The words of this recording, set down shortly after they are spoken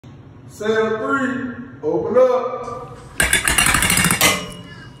Cell 3, open up.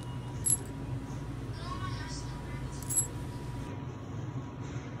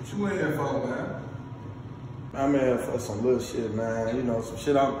 What you in here for, man? I'm in here for some little shit, man. You know, some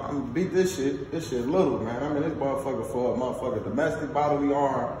shit, I'm beat this shit. This shit little, man. I'm in this motherfucker for a motherfucker domestic bodily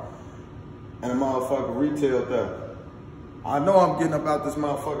harm and a motherfucker retail theft. I know I'm getting up out this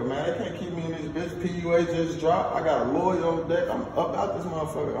motherfucker, man. They can't keep me in this bitch. PUA just dropped. I got a lawyer on deck. I'm up out this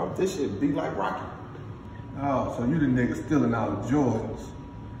motherfucker. This shit beat like Rocky. Oh, so you the nigga stealing all the Jordans.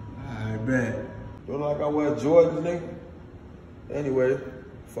 I bet. Look like I wear Jordans, nigga. Anyway,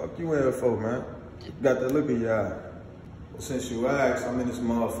 fuck you in here for, man. Got that look in your eye. But since you asked, I'm in this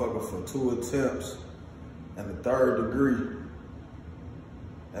motherfucker for 2 attempts and the 3rd degree.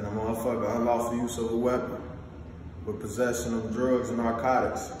 And a motherfucker unlawful use of a weapon with possession of drugs and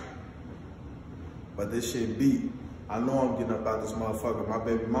narcotics. But this shit beat. I know I'm getting up out this motherfucker. My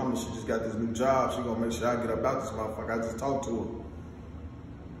baby mama, she just got this new job. She gonna make sure I get up out this motherfucker. I just talked to her.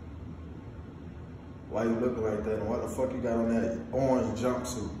 Why you looking like that? And what the fuck you got on that orange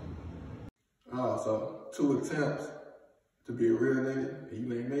jumpsuit? Oh, so 2 attempts to be a real nigga and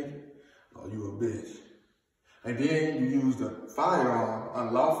you ain't make it? Oh, you a bitch. And then you used a firearm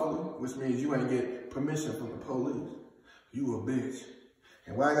unlawfully, which means you ain't get permission from the police. You a bitch.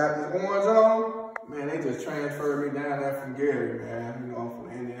 And why I got this orange on? Man, they just transferred me down there from Gary, man. You know, I'm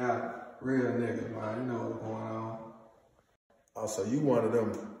from Indiana. Real niggas, man. You know what's going on. Oh, so you one of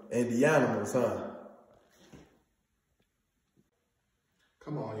them Indianimals, huh?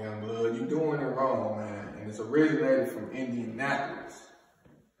 Come on, young blood. You doing it wrong, man. And it's originated from Indianapolis.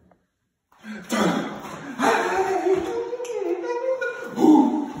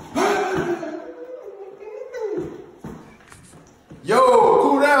 Yo,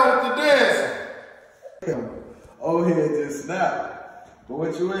 cool down with the dancing. Oh, here just snapped. But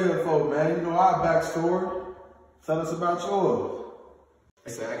what you in here for, man? You know our backstory. Tell us about yours.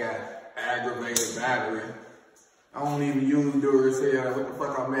 They say I got aggravated battery. I don't even use Duracell. What the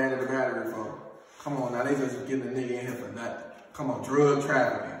fuck I'm mad at the battery for? Come on now, they just getting a nigga in here for nothing. Come on, drug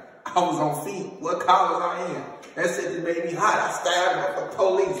trafficking. I was on feet. What college I in? That shit just made me hot. I stabbed the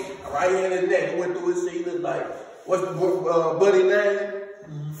police right here in his neck. He went through his shit. He looked like, what's the buddy name?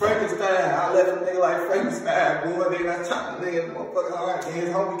 Frankenstein. I let him nigga like Frankenstein. Boy, they not chopping the nigga, motherfucker. All right, and his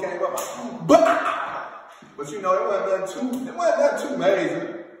homie came up. But you know, it wasn't nothing too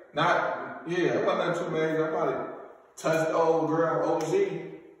major. It wasn't nothing too major. I probably touched the old girl, OG,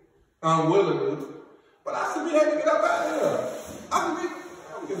 unwillingly. But I should be able to get up out of here.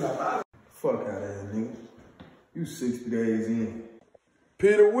 I'm getting up out of here. Fuck out of here, nigga. You 60 days in.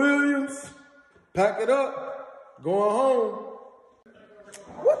 Peter Williams, pack it up, going home.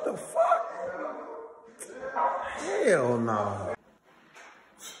 What the fuck? Hell no.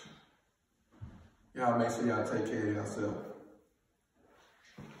 Y'all make sure y'all take care of yourself.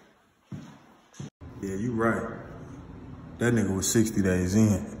 Yeah, you right. That nigga was 60 days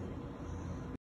in.